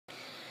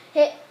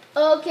Hey,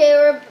 okay,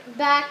 we're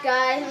back,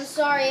 guys. I'm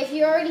sorry if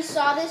you already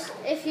saw this.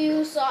 If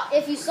you saw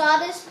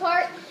this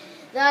part,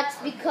 that's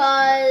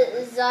because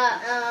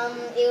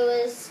it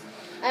was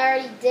I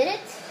already did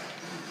it.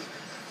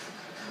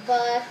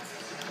 But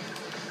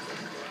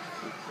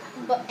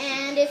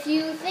and if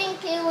you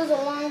think it was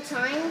a long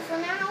time for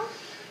now,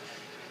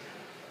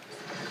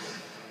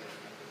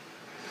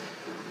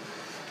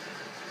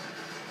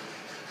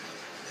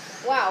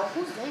 wow,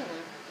 who's doing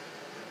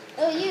that?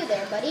 Oh, you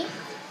there, buddy.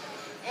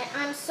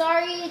 I'm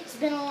sorry it's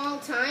been a long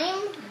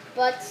time,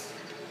 but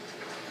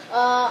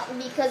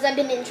because I've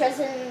been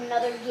interested in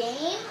another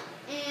game,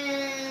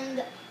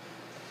 and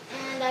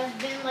I've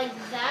been like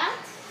that,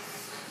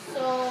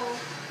 so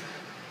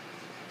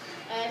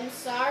I'm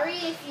sorry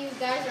if you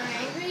guys are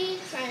angry,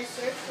 trying to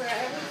search for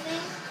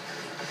everything.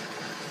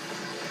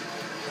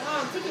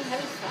 Wow, I'm taking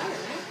heavy fire,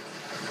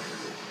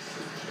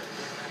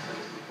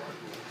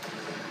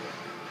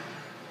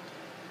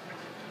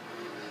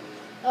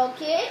 man.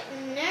 Okay,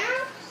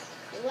 now,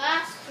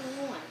 last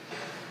one.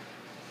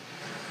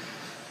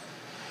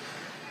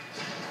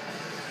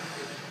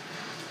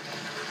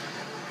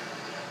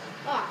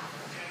 Oh.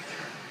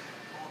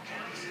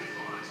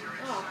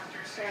 Oh,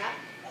 crap.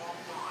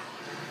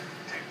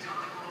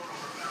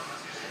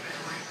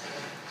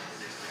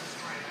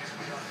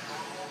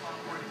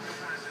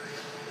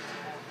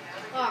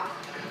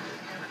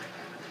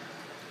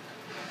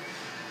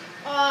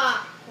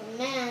 Oh,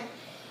 man.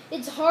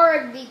 It's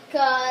hard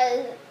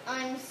because,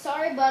 I'm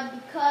sorry, but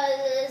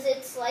because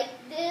it's like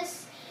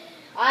this,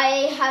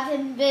 I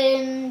haven't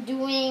been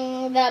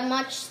doing that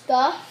much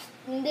stuff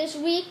this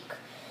week.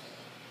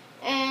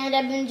 And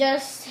I've been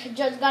just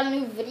got a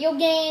new video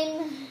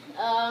game,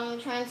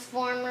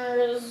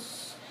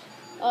 Transformers,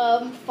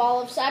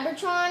 Fall of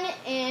Cybertron,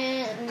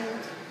 and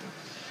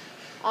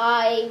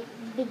I've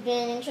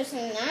been interested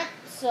in that,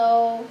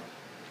 so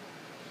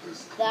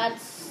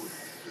that's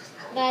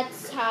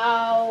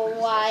how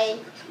I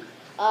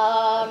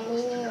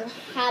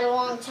had a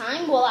long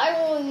time. Well, I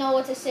don't really know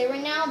what to say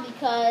right now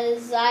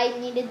because I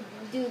needed to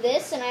do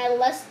this, and I had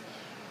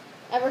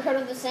ever heard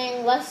of the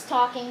saying, less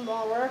talking,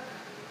 more work?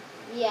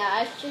 Yeah,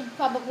 I should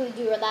probably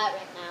do that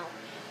right now.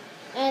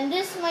 And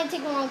this might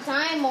take a long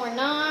time or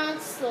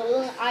not.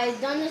 So I've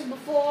done this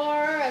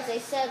before, as I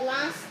said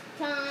last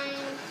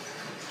time.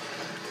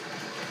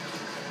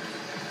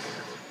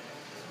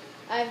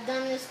 I've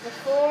done this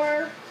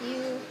before.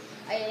 You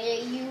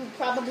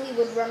probably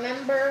would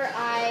remember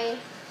I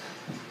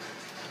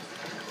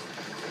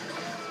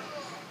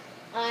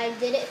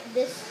did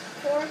this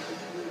before.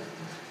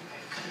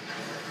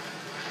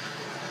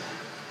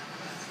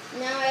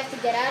 Now I have to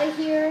get out of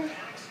here.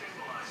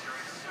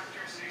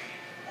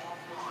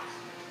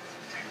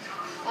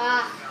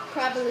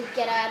 Probably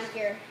get out of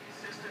here.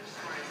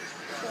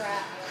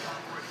 Crap.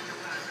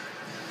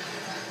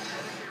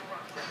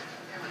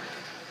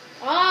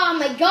 Oh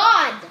my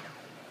god!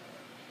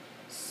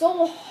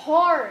 So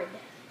hard.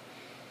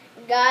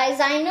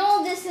 Guys, I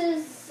know this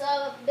is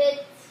a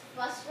bit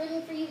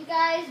frustrating for you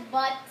guys,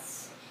 but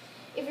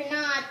if you're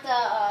not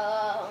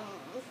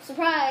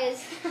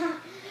surprised,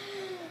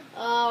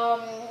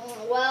 well,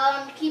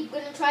 I'm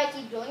gonna try to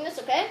keep doing this,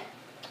 okay?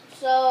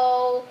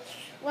 So,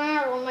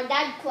 when my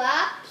dad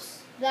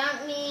claps,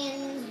 that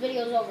means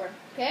video's over,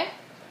 okay?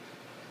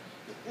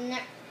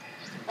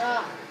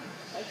 I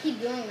keep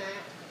doing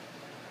that.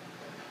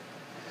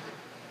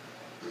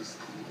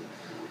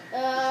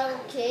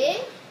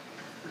 Okay.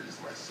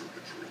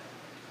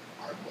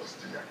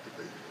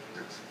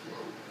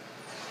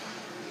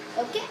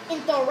 Okay,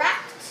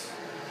 interact.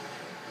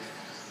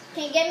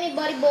 Can you get me,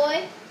 buddy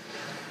boy?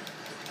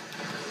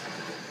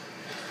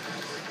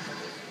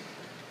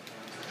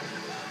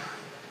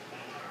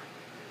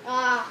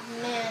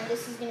 Man,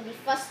 this is gonna be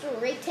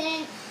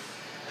frustrating.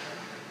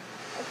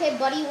 Okay,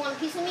 buddy, you want a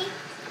piece of me?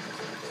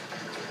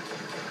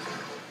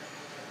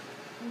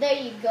 There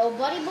you go,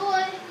 buddy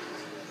boy.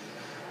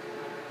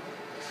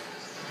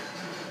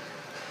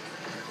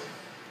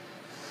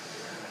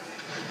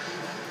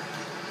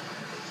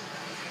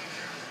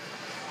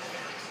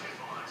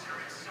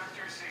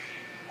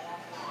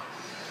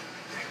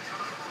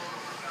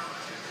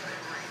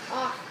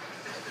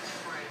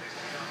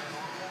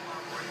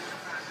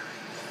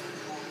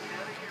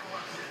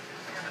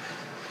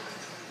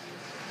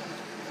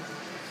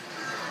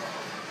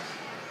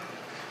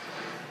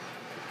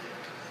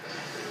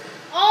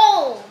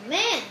 Oh,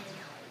 man.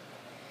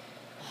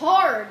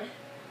 Hard.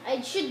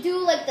 I should do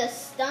like the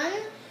stun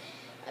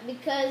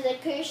because I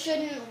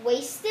shouldn't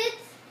waste it.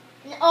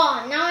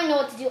 Oh, now I know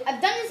what to do.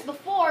 I've done this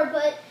before,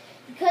 but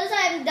because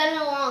I haven't done it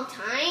in a long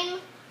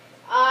time,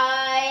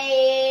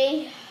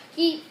 I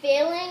keep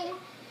failing.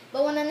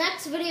 But when the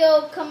next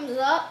video comes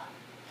up,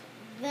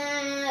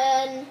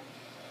 then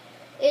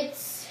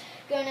it's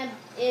gonna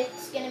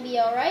be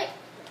alright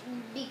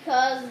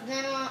because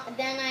then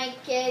I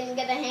can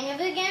get the hang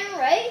of it again,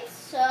 right?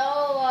 So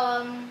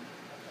I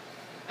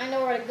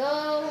know where to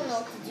go, know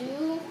what to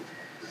do.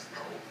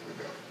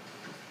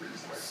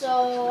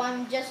 So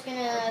I'm just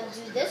gonna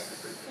do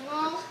this and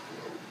all.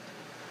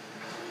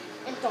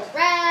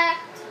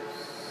 Interact.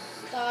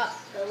 Stop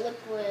the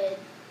liquid.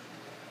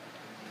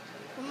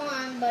 Come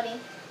on, buddy.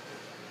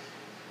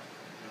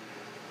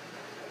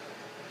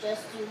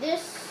 Just do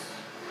this.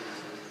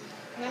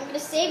 And I'm going to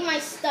save my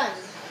stun.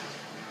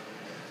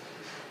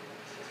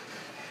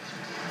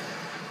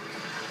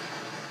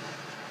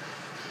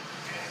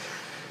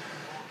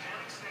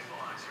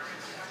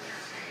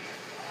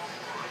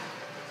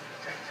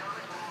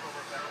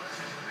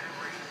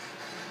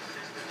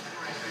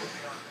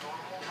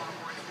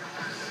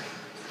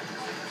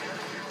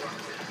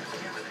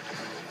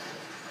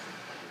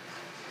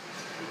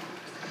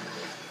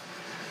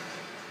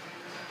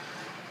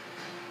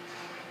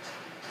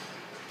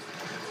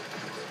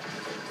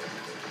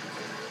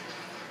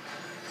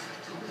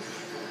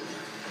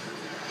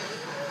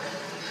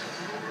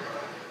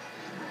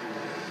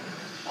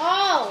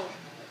 Oh!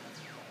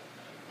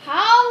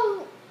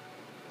 How?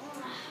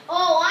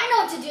 Oh, I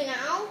know what to do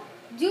now.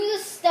 Do the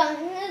stun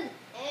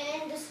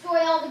and destroy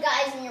all the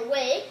guys in your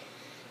way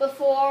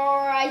before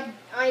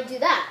I do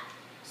that.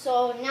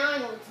 So now I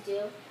know what to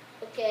do.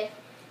 Okay.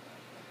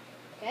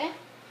 Okay.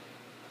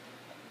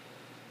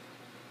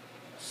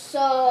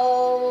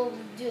 So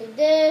do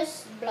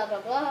this, blah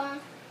blah blah.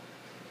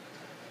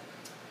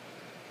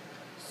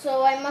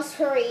 So I must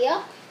hurry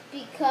up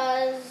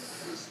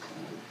because,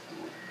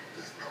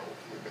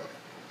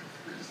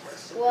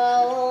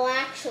 well,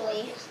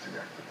 actually,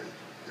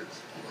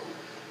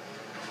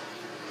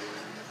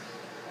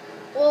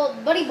 well,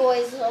 Buddy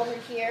Boy's over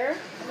here.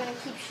 They're gonna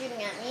keep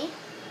shooting at me.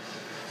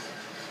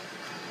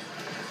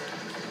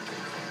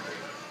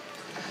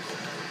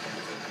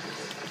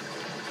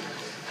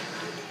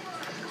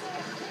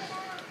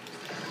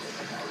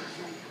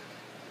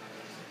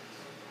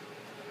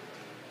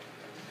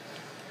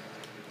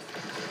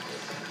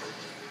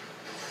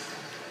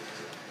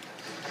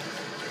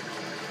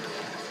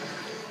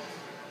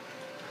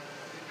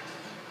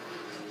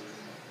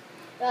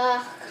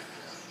 Ugh.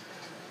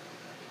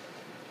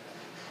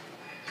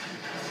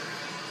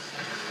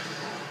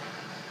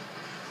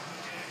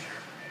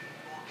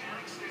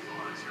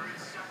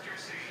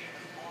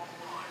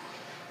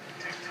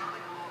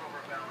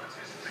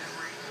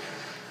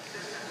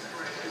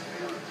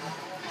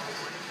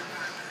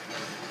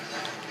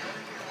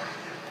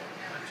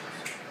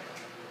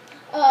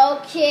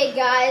 Okay,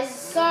 guys,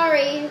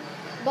 sorry,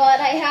 but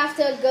I have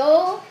to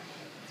go.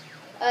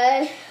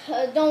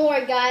 Don't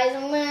worry, guys.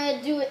 I'm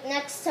gonna do it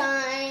next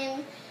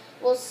time.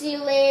 We'll see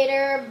you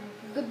later.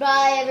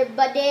 Goodbye,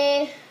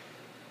 everybody.